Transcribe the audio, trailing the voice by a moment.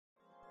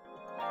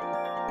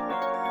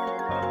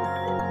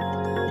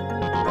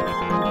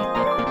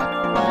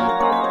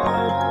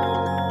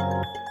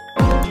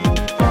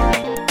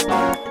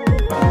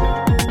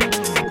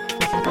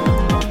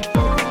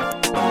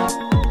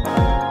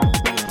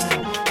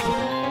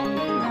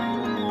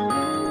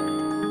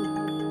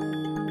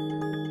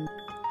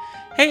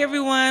Hey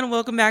everyone,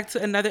 welcome back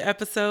to another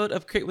episode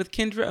of Create with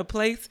Kendra, a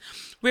place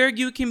where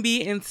you can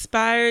be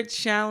inspired,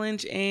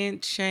 challenged,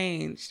 and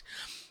changed.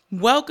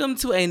 Welcome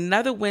to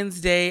another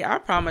Wednesday. I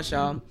promise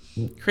y'all,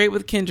 Create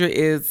with Kendra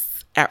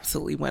is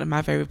absolutely one of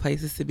my favorite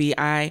places to be.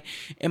 I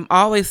am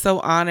always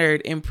so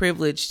honored and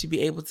privileged to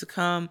be able to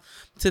come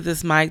to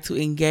this mic to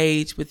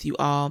engage with you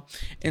all.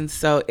 And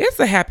so it's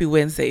a happy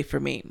Wednesday for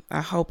me.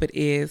 I hope it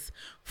is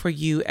for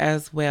you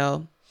as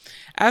well.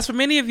 As for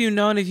many of you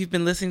know, and if you've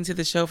been listening to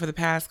the show for the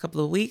past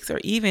couple of weeks or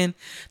even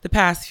the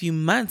past few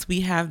months, we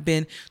have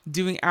been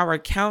doing our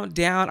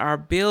countdown, our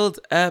build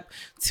up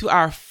to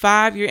our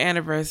 5-year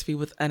anniversary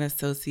with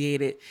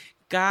Unassociated.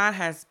 God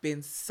has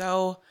been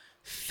so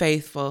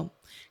faithful.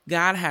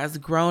 God has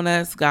grown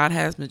us. God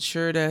has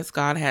matured us.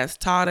 God has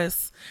taught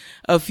us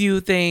a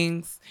few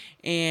things.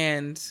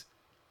 And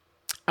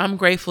I'm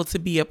grateful to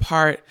be a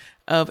part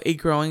of a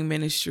growing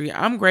ministry.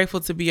 I'm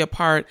grateful to be a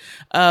part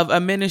of a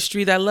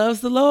ministry that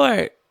loves the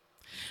Lord,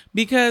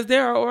 because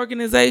there are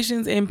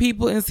organizations and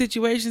people in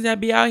situations that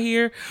be out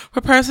here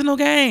for personal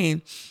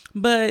gain.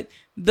 But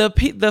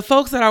the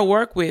folks that I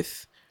work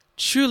with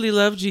truly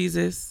love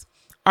Jesus.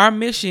 Our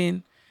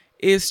mission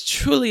is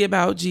truly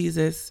about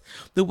Jesus.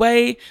 The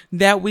way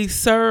that we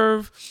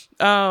serve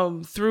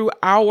through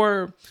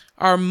our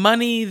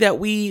money that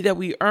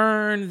we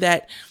earn,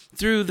 that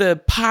through the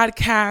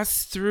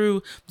podcast,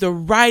 through the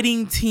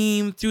writing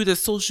team, through the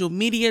social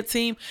media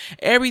team,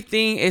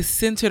 everything is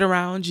centered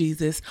around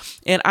Jesus.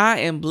 And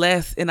I am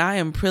blessed and I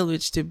am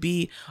privileged to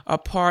be a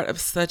part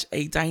of such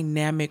a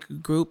dynamic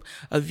group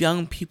of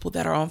young people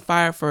that are on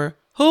fire for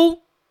who?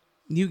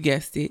 You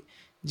guessed it,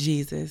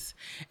 Jesus.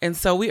 And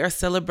so we are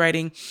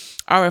celebrating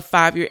our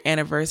 5-year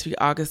anniversary,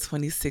 August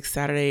 26th,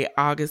 Saturday,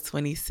 August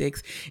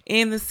 26th,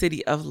 in the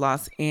city of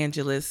Los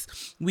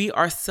Angeles. We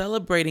are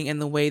celebrating in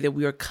the way that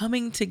we are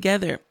coming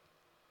together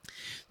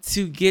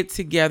to get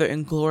together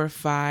and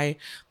glorify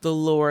the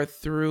Lord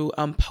through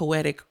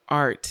poetic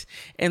art.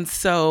 And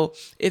so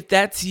if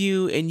that's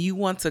you and you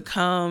want to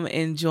come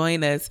and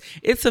join us,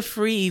 it's a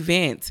free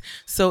event.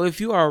 So if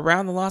you are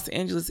around the Los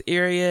Angeles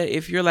area,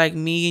 if you're like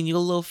me and you're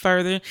a little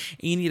further and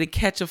you need to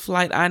catch a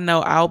flight, I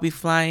know I'll be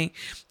flying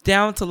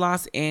down to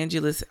Los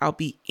Angeles. I'll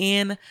be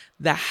in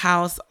the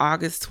house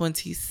August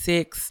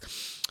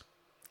 26th.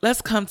 Let's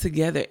come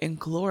together and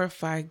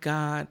glorify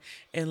God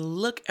and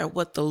look at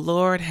what the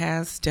Lord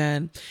has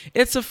done.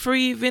 It's a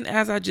free event,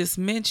 as I just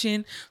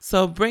mentioned.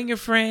 So bring your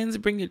friends,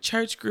 bring your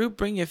church group,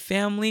 bring your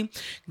family.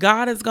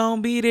 God is going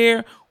to be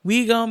there.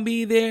 We going to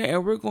be there,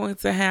 and we're going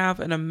to have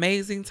an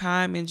amazing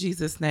time in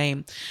Jesus'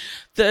 name.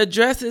 The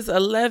address is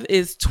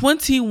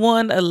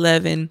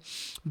 2111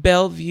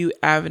 Bellevue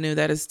Avenue.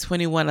 That is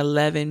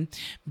 2111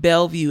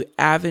 Bellevue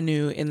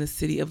Avenue in the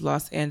city of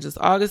Los Angeles.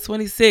 August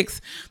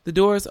 26th. The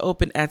doors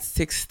open at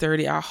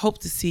 6:30. I hope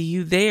to see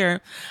you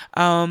there.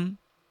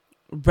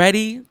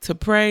 Ready to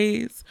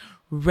praise,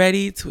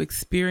 ready to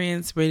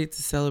experience, ready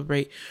to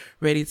celebrate,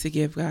 ready to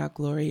give God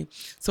glory.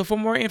 So for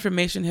more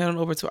information, head on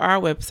over to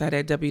our website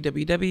at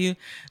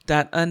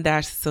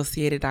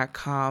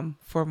www.un-associated.com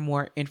for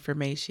more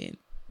information.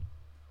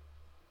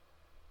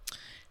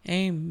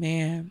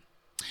 Amen.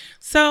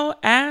 So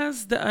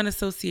as the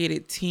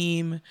Unassociated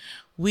team,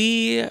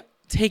 we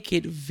take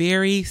it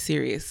very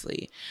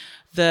seriously.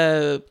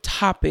 The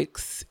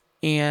topics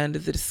and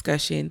the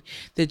discussion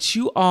that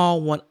you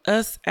all want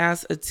us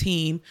as a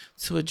team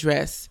to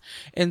address.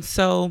 And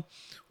so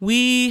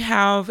we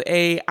have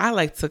I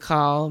like to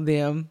call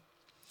them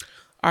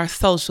our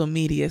social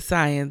media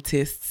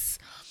scientists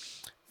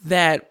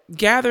that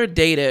gather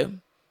data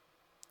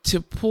to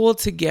pull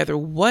together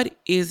what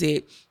is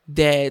it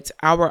that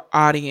our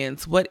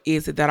audience, what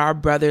is it that our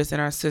brothers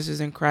and our sisters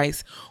in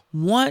Christ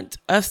want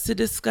us to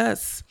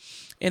discuss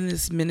in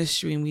this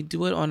ministry. And we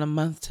do it on a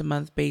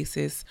month-to-month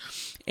basis.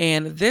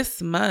 And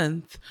this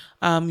month,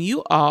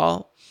 you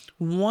all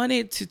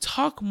wanted to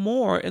talk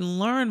more and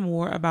learn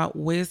more about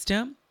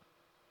wisdom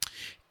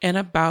and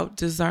about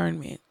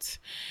discernment.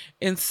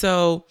 And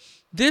so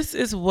this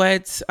is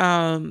what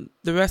the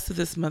rest of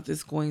this month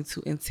is going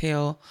to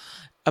entail,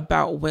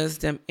 about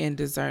wisdom and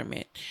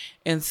discernment.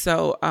 And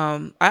so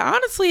I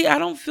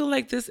don't feel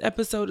like this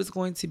episode is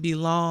going to be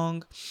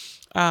long,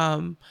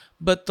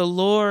 but the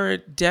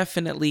Lord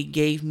definitely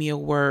gave me a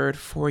word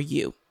for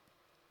you.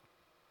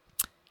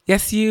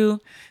 Yes,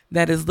 you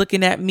that is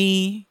looking at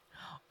me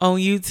on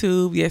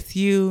YouTube. Yes,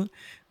 you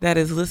that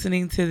is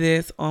listening to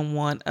this on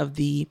one of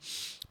the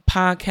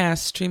podcast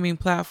streaming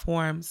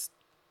platforms.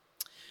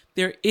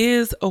 There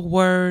is a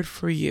word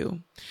for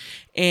you.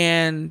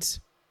 And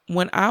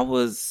when I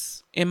was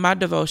in my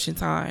devotion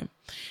time,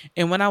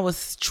 and when I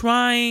was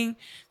I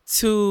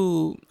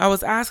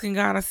was asking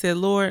God, I said,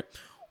 Lord,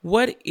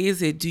 what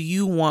is it do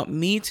you want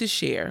me to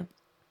share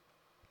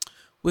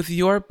with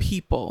your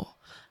people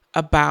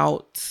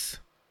about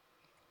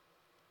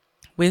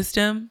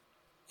wisdom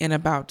and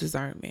about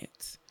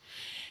discernment?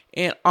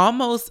 And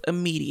almost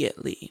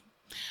immediately,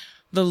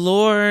 the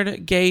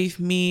Lord gave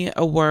me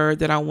a word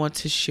that I want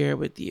to share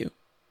with you.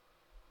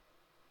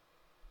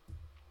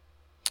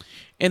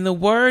 And the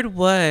word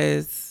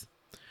was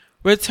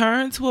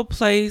Return to a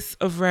place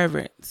of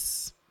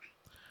reverence.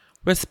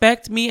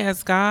 Respect me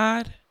as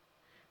God.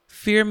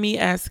 Fear me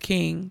as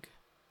King.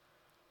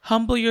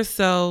 Humble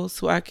yourselves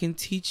so I can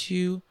teach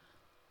you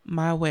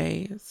my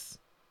ways.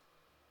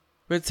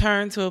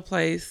 Return to a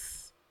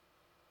place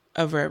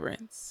of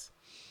reverence.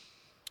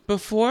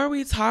 Before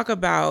we talk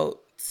about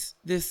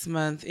this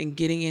month and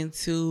getting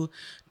into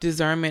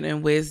discernment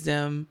and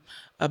wisdom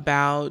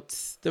about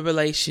the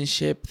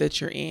relationship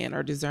that you're in,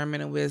 or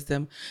discernment and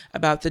wisdom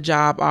about the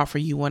job offer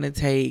you want to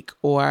take,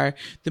 or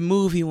the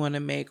move you want to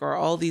make, or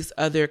all these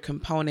other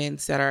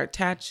components that are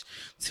attached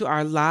to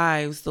our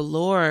lives, the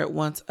Lord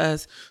wants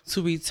us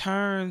to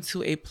return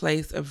to a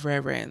place of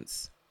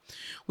reverence.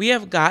 We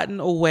have gotten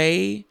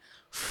away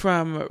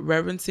from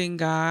reverencing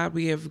God.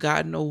 We have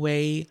gotten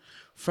away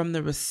from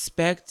the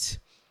respect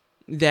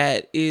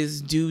that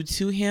is due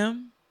to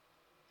Him,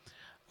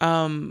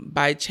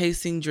 by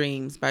chasing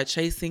dreams, by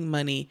chasing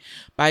money,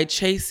 by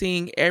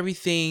chasing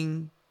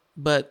everything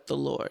but the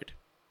Lord.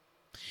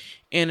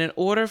 And in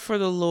order for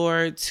the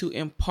Lord to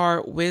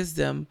impart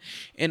wisdom,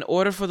 in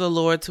order for the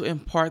Lord to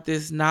impart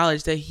this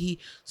knowledge that He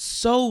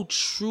so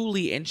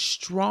truly and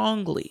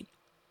strongly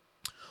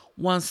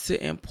wants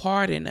to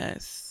impart in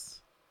us,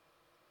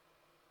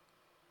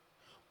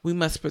 we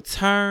must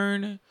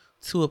return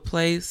to a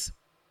place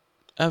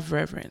of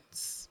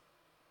reverence.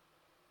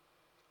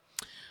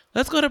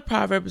 Let's go to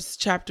Proverbs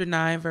chapter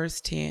 9, verse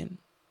 10.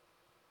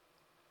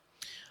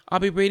 I'll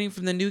be reading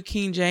from the New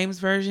King James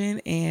Version,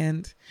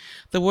 and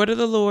the word of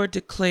the Lord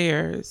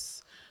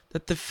declares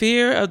that the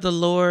fear of the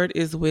Lord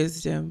is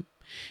wisdom,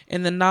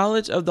 and the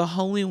knowledge of the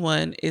Holy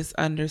One is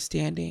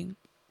understanding.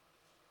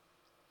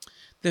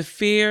 The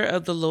fear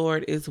of the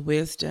Lord is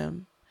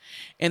wisdom,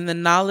 and the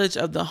knowledge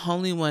of the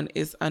Holy One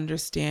is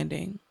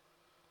understanding.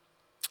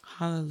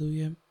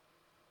 Hallelujah.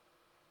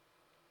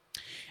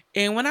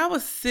 And when I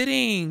was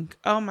sitting,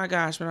 when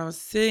I was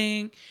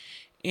sitting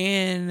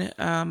in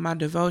my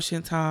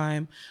devotion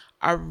time,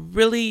 I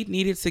really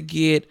needed to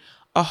get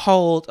a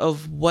hold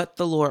of what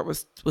the Lord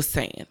was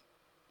saying.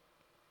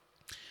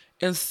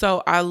 And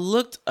so I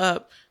looked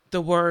up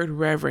the word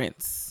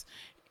reverence,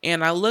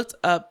 and I looked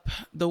up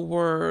the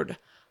word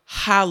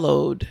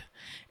hallowed,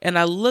 and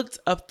I looked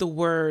up the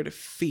word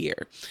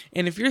fear.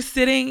 And if you're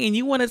sitting and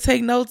you want to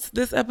take notes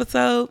this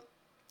episode,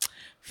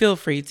 feel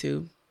free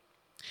to.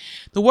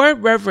 The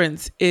word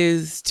reverence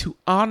is to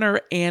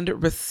honor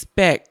and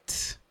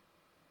respect.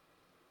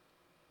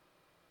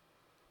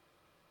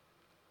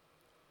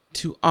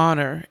 To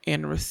honor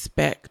and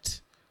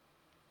respect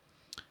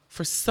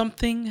for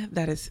something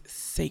that is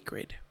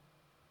sacred.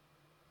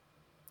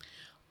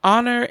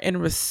 Honor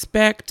and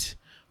respect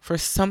for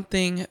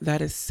something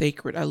that is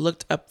sacred. I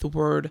looked up the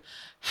word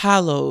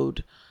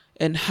hallowed,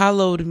 and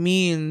hallowed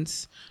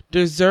means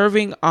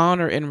deserving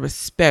honor and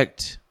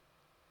respect.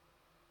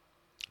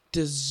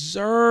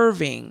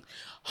 Deserving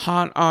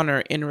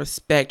honor and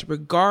respect,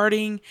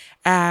 regarding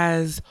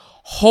as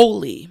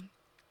holy.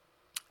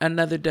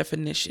 Another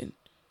definition.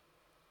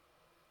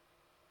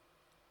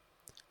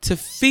 To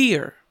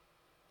fear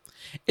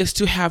is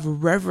to have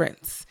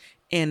reverence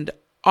and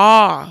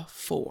awe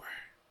for.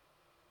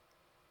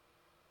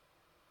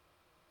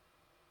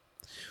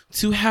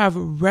 To have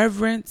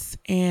reverence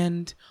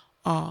and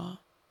awe.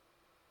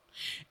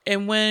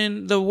 And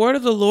when the word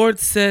of the Lord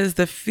says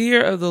the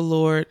fear of the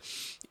Lord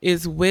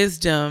is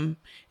wisdom,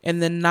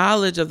 and the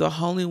knowledge of the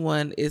Holy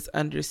One is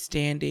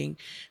understanding,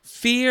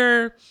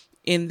 fear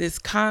in this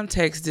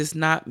context does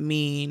not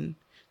mean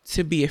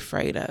to be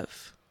afraid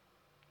of.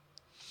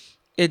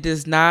 It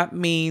does not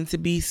mean to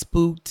be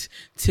spooked,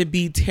 to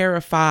be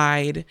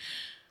terrified.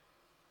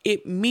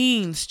 It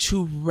means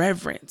to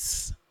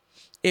reverence.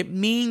 It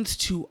means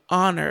to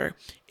honor.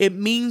 It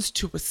means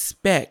to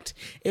respect.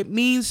 It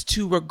means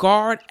to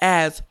regard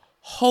as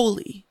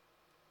holy.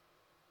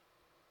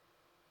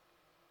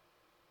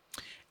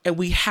 And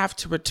we have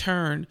to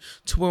return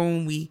to where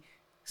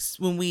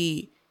when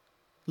we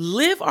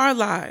live our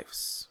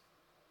lives,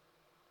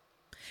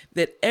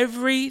 that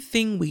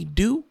everything we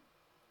do,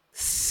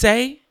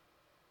 say,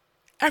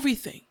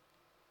 everything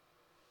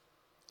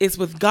is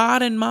with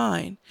God in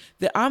mind,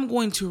 that I'm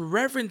going to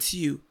reverence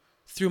you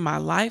through my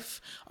life.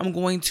 I'm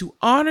going to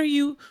honor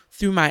you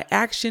through my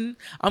action.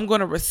 I'm going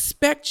to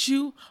respect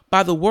you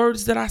by the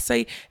words that I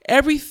say.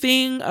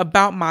 Everything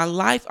about my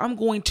life, I'm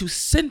going to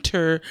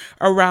center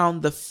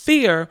around the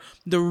fear,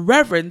 the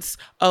reverence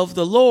of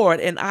the Lord,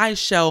 and I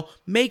shall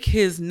make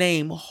His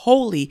name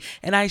holy,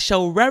 and I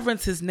shall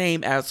reverence His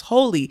name as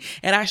holy,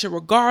 and I shall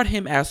regard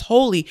Him as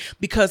holy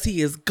because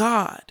He is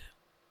God,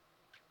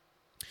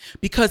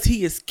 because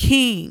He is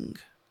King,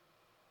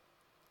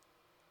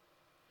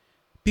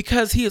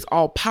 because He is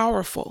all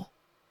powerful,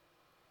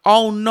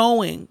 all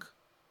knowing,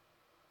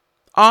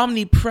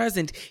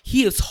 omnipresent.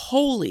 He is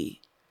holy.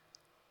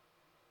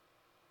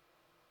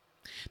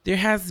 There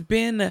has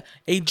been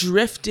a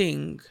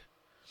drifting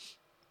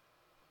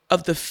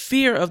of the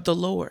fear of the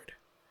Lord,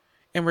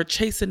 and we're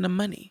chasing the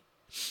money,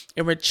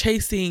 and we're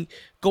chasing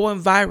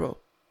going viral,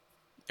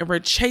 and we're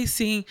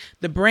chasing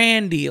the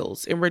brand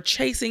deals, and we're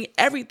chasing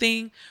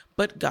everything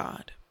but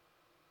God.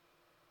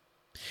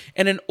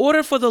 And in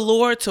order for the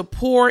Lord to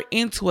pour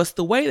into us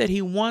the way that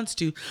he wants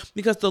to,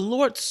 because the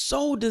Lord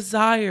so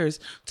desires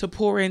to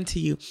pour into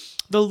you,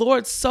 the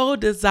Lord so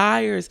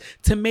desires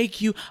to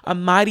make you a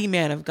mighty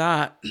man of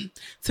God,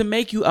 to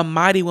make you a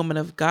mighty woman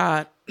of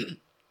God,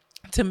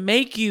 to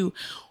make you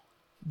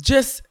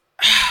just,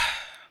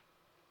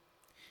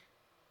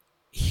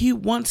 he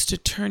wants to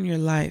turn your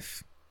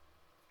life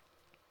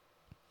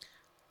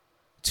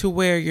to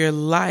where your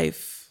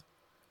life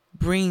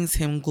brings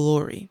him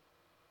glory.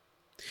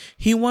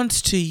 He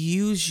wants to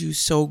use you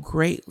so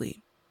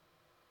greatly,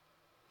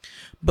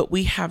 but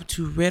we have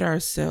to rid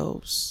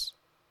ourselves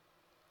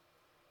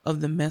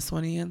of the mess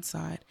on the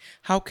inside.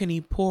 How can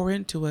he pour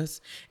into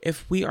us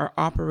if we are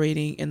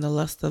operating in the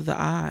lust of the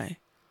eye,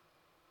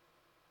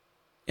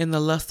 in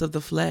the lust of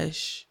the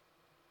flesh,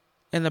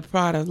 in the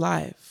pride of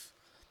life?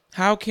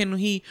 How can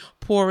he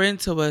pour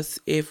into us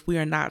if we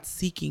are not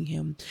seeking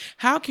him?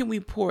 How can we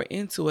pour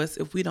into us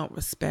if we don't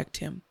respect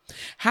him?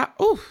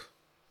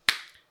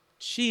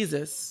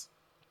 Jesus.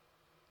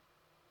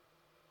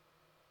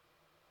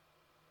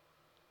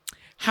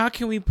 How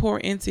can we pour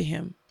into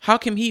him? How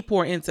can he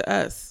pour into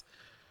us?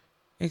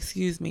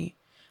 Excuse me.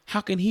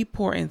 How can he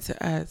pour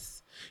into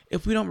us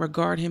if we don't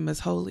regard him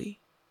as holy?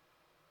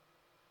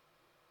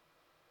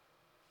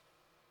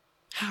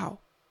 How?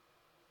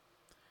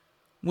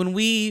 When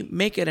we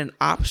make it an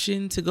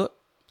option to go,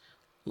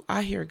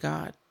 I hear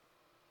God.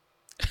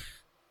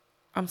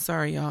 I'm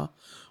sorry, y'all.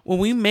 When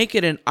we make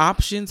it an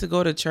option to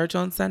go to church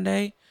on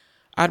Sunday,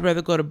 I'd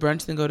rather go to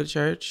brunch than go to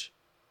church.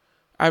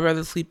 I'd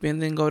rather sleep in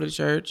than go to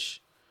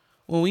church.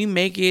 When we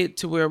make it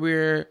to where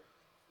we're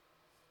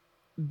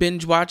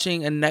binge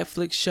watching a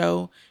Netflix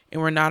show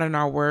and we're not in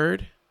our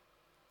word,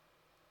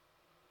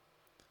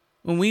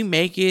 when we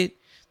make it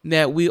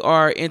that we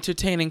are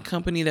entertaining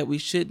company that we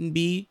shouldn't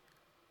be,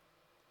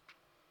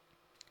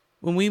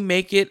 when we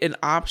make it an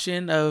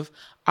option of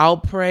I'll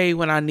pray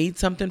when I need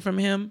something from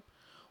him,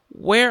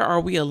 where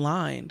are we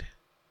aligned?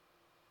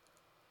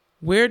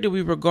 Where do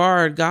we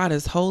regard God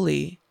as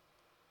holy?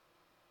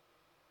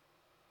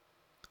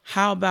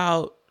 How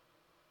about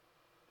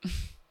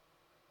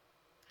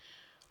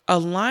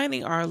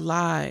aligning our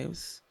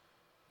lives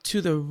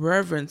to the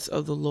reverence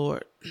of the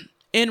Lord,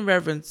 in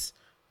reverence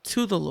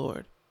to the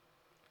Lord?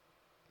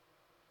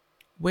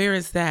 Where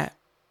is that?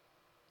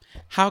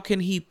 How can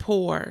he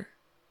pour?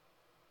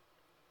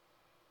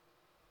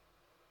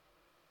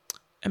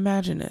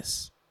 Imagine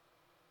this.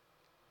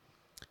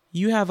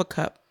 You have a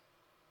cup,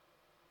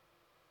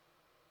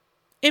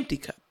 empty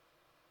cup,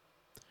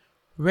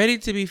 ready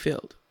to be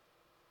filled.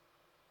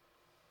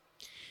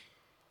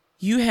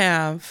 You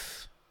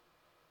have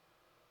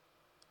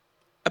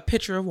a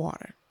pitcher of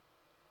water,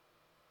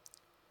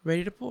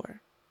 ready to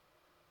pour.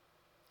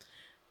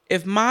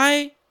 If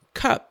my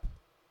cup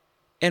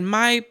and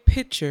my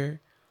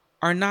pitcher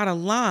are not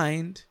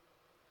aligned,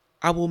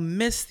 I will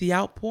miss the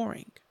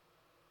outpouring.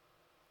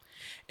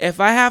 If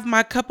I have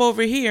my cup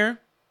over here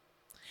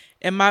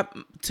and my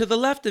to the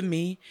left of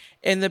me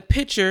and the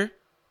pitcher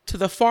to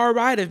the far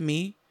right of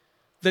me,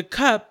 the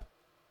cup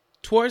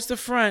towards the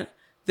front,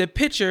 the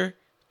pitcher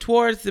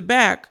towards the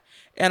back,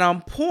 and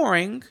I'm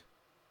pouring,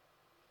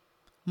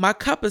 my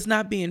cup is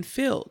not being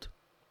filled.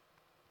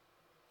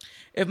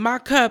 If my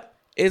cup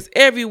is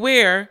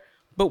everywhere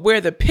but where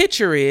the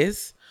pitcher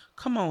is,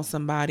 come on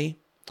somebody,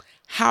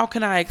 how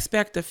can I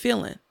expect a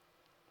filling?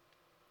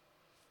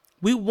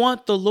 We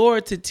want the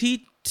Lord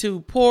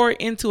to pour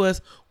into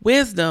us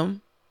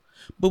wisdom,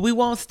 but we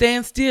won't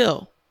stand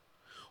still.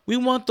 We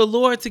want the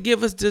Lord to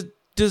give us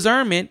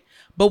discernment,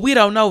 but we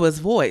don't know his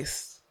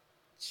voice.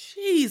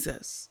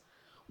 Jesus.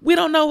 We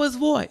don't know his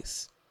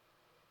voice.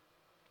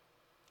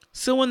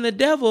 So when the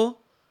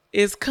devil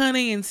is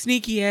cunning and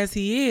sneaky as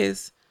he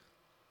is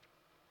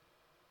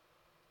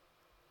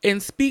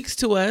and speaks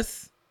to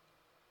us,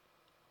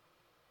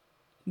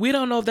 we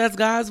don't know if that's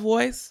God's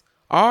voice,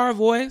 our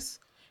voice,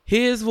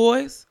 his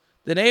voice,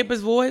 the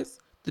neighbor's voice,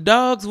 the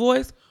dog's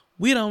voice.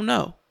 We don't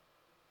know.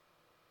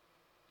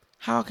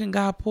 How can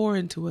God pour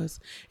into us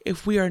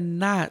if we are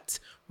not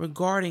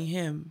regarding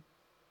him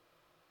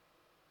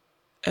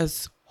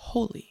as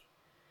holy?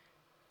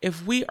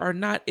 If we are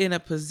not in a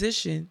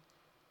position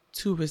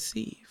to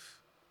receive?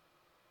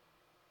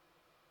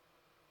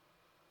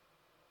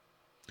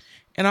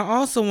 And I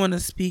also want to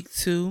speak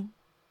to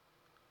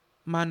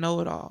my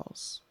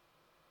know-it-alls.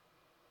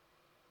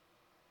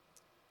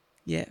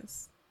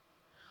 Yes.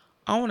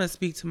 I want to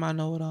speak to my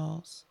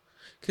know-it-alls.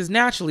 Because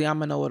naturally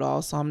I'm a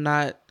know-it-all, so I'm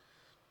not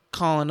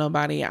calling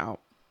nobody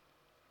out.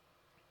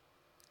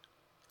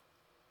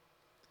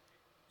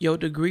 Your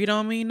degree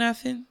don't mean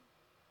nothing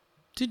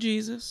to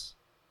Jesus.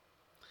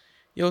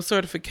 Your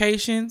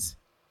certifications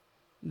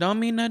don't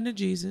mean nothing to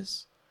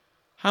Jesus.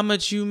 How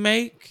much you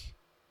make,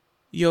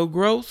 your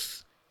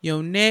gross,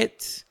 your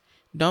net,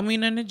 don't mean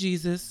nothing to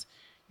Jesus.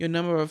 Your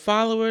number of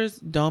followers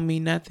don't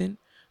mean nothing.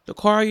 The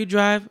car you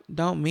drive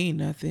don't mean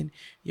nothing.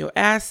 Your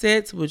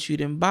assets, what you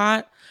done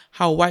bought,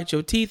 how white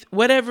your teeth,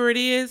 whatever it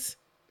is,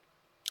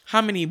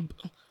 how many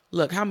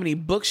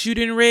books you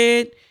done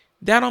read,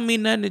 that don't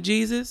mean nothing to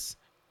Jesus.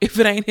 if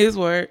it ain't his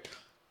word.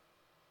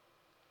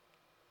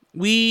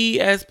 We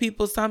as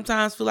people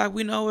sometimes feel like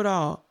we know it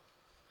all,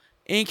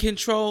 in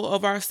control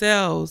of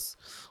ourselves.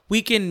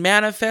 We can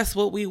manifest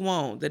what we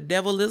want. The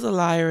devil is a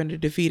liar and a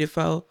defeated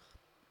foe.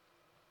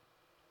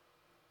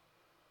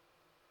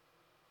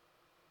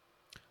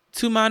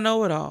 To my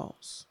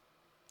know-it-alls,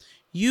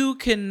 you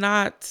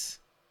cannot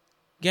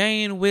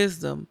gain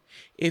wisdom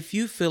if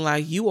you feel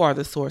like you are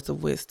the source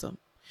of wisdom.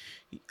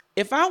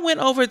 If I went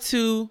over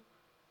to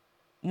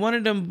one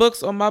of them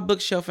books on my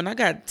bookshelf, and I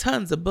got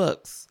tons of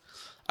books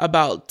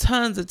about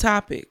tons of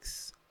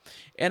topics,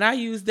 and I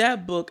use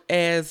that book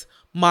as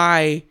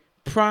my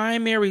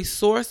primary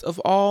source of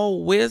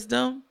all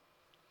wisdom,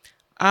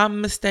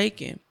 I'm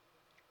mistaken.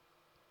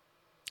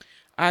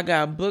 I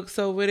got books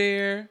over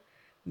there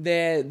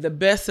that the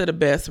best of the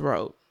best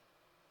wrote,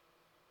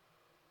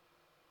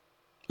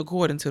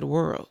 according to the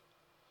world.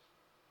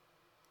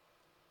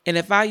 And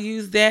if I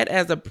use that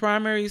as a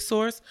primary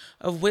source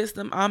of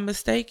wisdom, I'm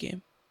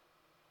mistaken.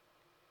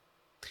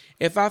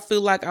 If I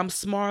feel like I'm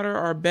smarter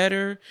or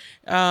better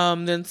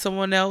than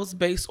someone else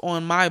based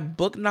on my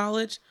book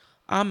knowledge,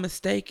 I'm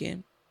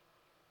mistaken.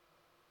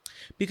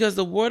 Because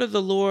the word of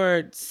the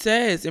Lord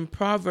says in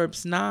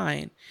Proverbs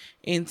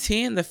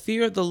 9:10, the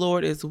fear of the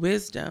Lord is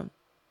wisdom,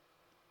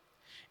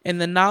 and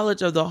the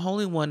knowledge of the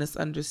Holy One is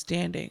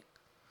understanding.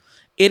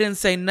 It didn't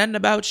say nothing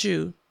about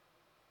you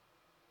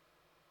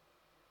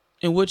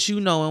and what you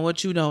know and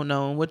what you don't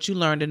know and what you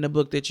learned in the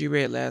book that you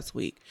read last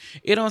week.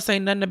 It don't say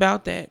nothing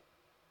about that.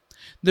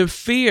 The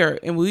fear,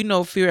 and we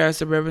know fear as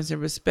the reverence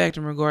and respect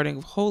and regarding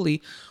of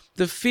holy,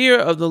 the fear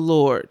of the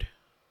Lord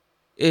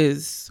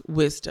is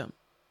wisdom.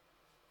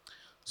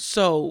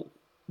 So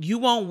you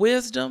want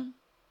wisdom?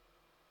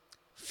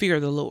 Fear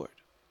the Lord.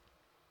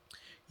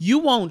 You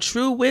want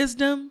true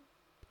wisdom?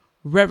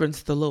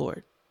 Reverence the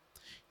Lord.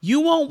 You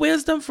want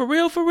wisdom for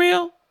real, for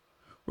real?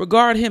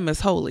 Regard him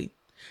as holy.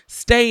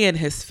 Stay in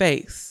his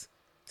face.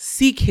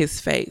 Seek his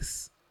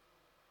face.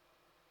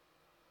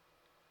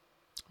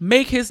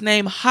 Make his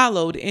name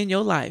hallowed in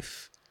your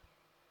life.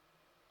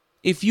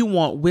 If you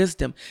want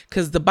wisdom,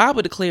 because the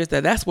Bible declares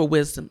that that's where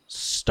wisdom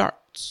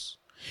starts.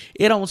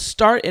 It don't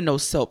start in no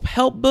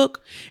self-help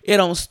book. It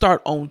don't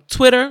start on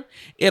Twitter.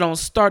 It don't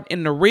start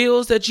in the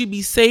reels that you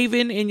be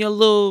saving in your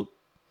little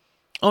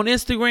on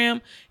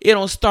Instagram. It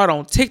don't start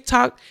on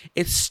TikTok.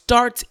 It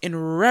starts in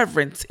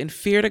reverence and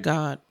fear to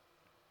God.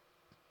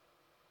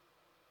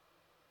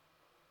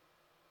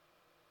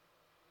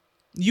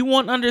 You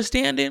want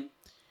understanding?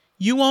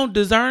 You want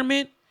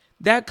discernment?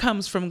 That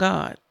comes from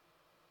God.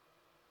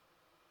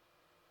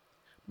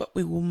 But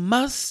we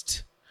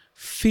must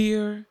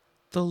fear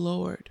the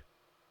Lord.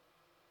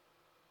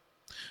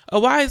 A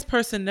wise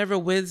person never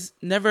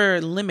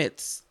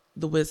limits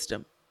the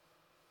wisdom.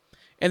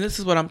 And this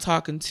is what I'm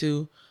talking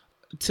to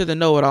the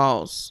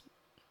know-it-alls.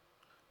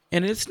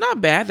 And it's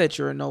not bad that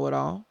you're a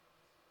know-it-all.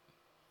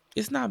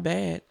 It's not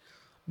bad.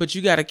 But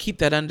you got to keep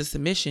that under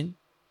submission.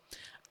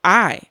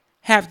 I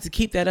have to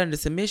keep that under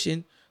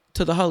submission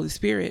to the Holy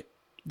Spirit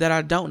that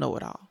I don't know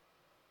it all.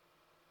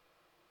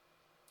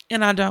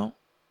 And I don't.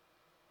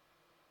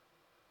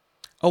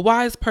 A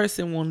wise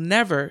person will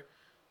never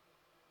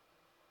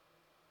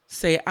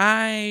say,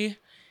 I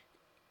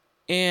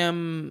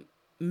am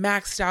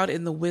maxed out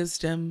in the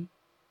wisdom.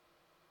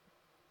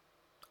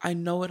 I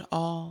know it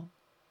all.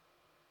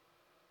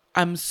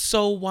 I'm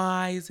so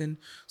wise and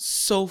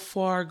so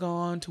far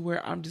gone to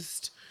where I'm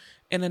just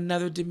in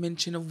another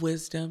dimension of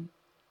wisdom.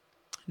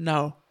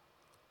 No,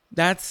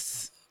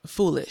 that's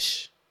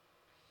foolish.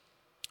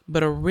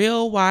 But a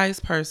real wise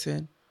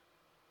person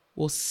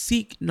will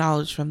seek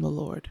knowledge from the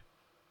Lord.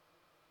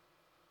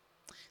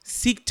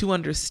 Seek to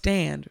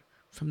understand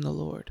from the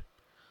Lord.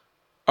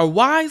 A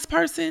wise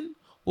person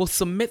will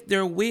submit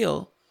their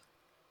will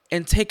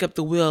and take up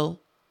the will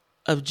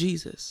of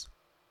Jesus.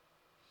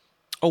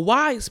 A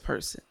wise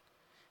person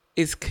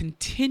is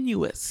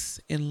continuous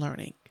in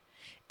learning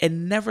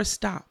and never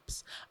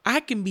stops. I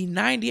can be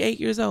 98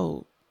 years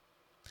old.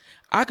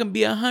 I can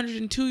be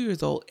 102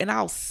 years old, and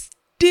I'll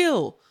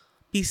still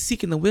be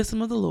seeking the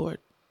wisdom of the Lord.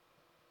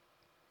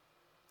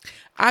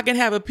 I can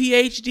have a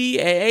PhD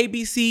at A,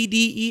 B, C,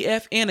 D, E,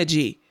 F, and a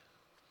G.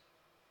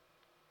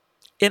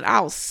 And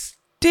I'll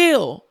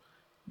still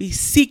be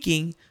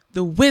seeking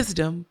the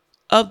wisdom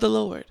of the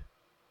Lord.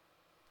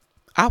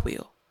 I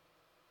will.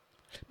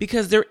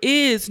 Because there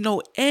is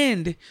no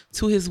end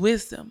to his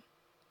wisdom.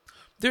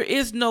 There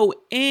is no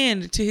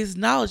end to his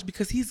knowledge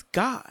because he's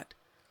God.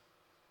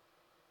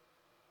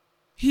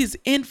 He's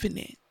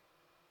infinite.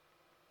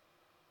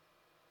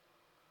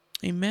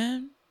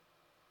 Amen.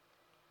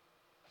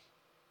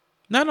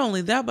 Not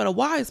only that, but a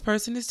wise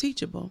person is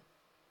teachable.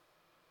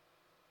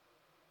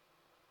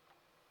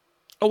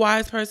 A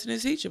wise person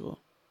is teachable.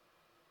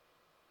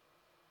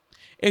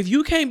 If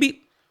you can't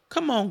be,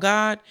 come on,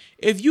 God,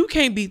 if you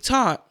can't be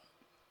taught,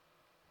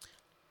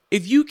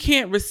 if you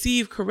can't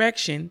receive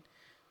correction,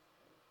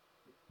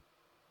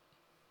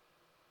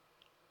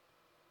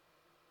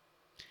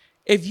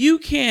 if you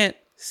can't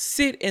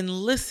sit and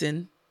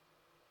listen,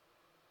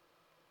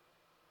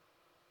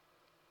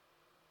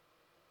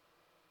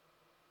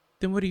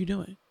 then what are you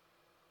doing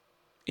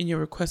in your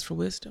request for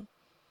wisdom?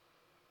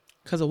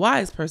 Because a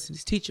wise person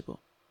is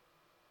teachable.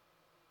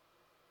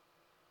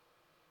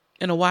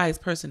 And a wise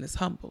person is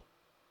humble.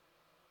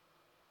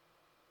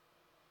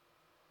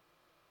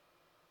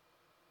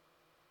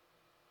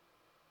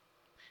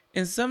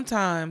 And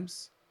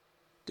sometimes,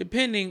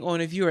 depending on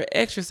if you are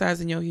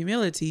exercising your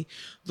humility,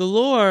 the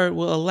Lord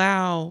will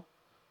allow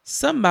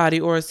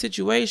somebody or a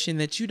situation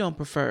that you don't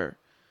prefer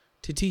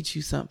to teach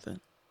you something.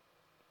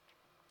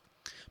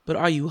 But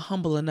are you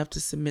humble enough to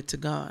submit to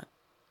God?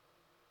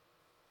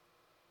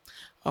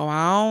 Oh,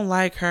 I don't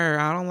like her.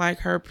 I don't like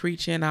her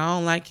preaching. I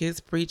don't like his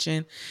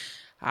preaching.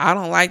 I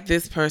don't like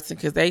this person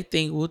because they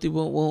think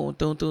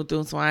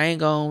so I ain't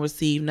going to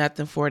receive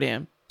nothing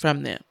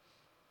from them.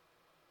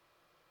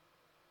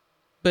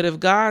 But if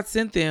God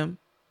sent them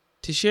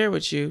to share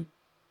with you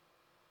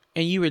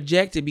and you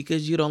reject it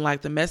because you don't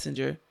like the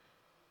messenger,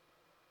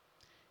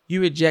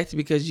 you reject it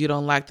because you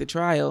don't like the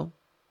trial,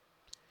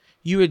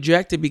 you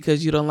reject it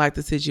because you don't like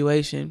the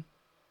situation,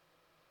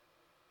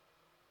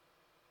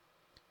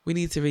 we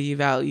need to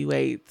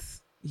reevaluate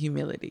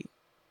humility.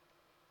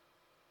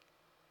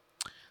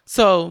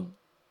 So,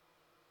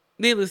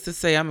 needless to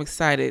say, I'm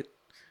excited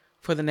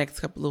for the next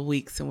couple of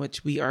weeks in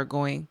which we are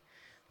going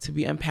to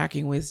be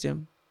unpacking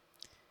wisdom,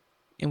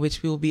 in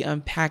which we will be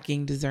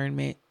unpacking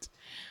discernment.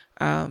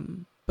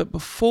 But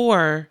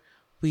before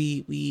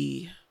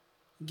we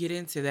get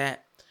into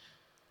that,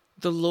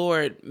 the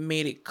Lord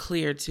made it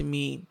clear to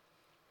me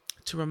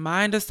to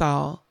remind us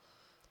all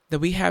that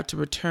we have to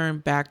return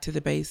back to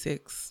the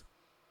basics.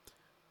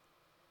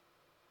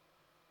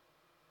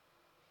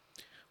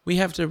 We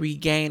have to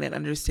regain an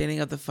understanding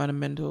of the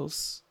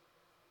fundamentals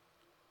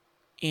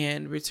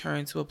and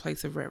return to a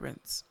place of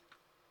reverence.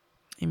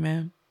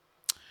 Amen.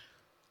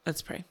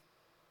 Let's pray.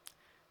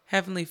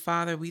 Heavenly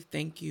Father, we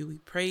thank you. We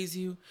praise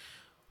you.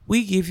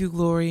 We give you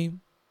glory.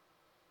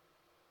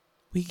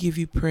 We give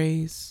you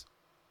praise.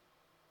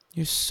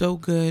 You're so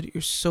good.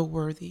 You're so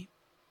worthy.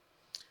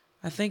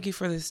 I thank you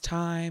for this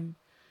time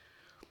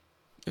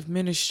of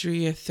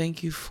ministry. I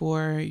thank you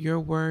for your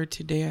word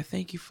today. I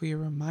thank you for your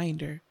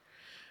reminder,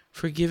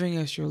 for giving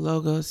us your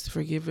logos,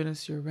 for giving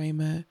us your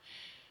rhema,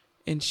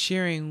 and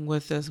sharing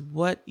with us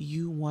what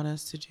you want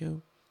us to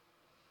do.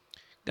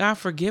 God,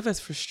 forgive us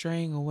for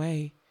straying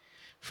away.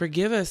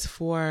 Forgive us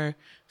for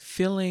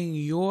filling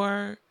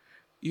your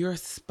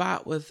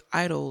spot with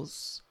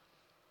idols,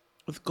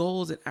 with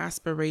goals and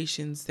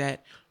aspirations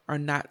that are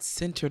not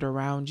centered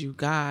around you.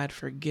 God,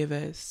 forgive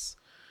us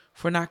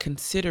for not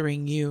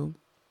considering you.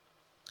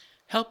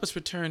 Help us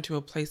return to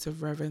a place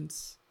of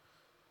reverence,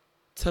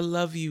 to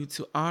love you,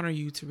 to honor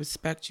you, to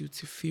respect you,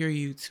 to fear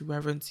you, to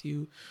reverence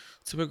you,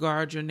 to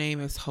regard your name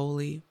as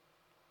holy.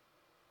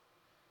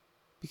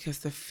 Because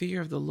the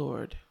fear of the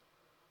Lord,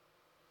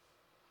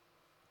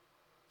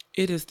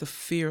 it is the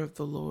fear of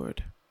the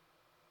Lord,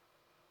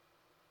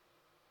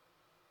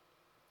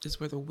 is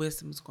where the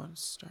wisdom is going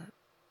to start.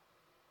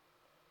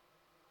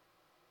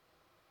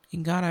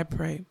 And God, I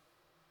pray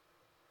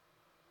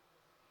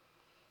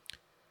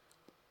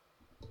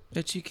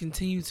that you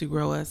continue to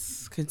grow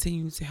us,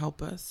 continue to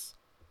help us.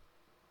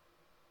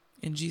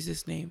 In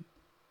Jesus' name,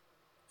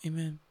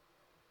 amen.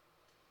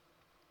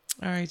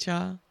 All right,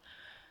 y'all.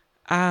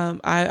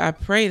 I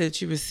pray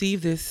that you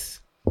receive this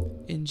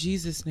in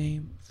Jesus'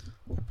 name.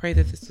 I pray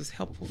that this was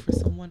helpful for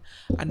someone.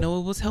 I know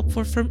it was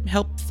helpful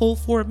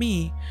for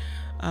me.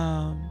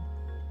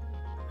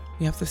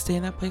 We have to stay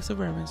in that place of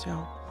reverence,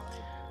 y'all.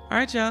 All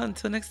right, y'all.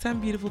 Until next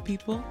time, beautiful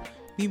people.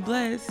 Be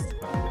blessed.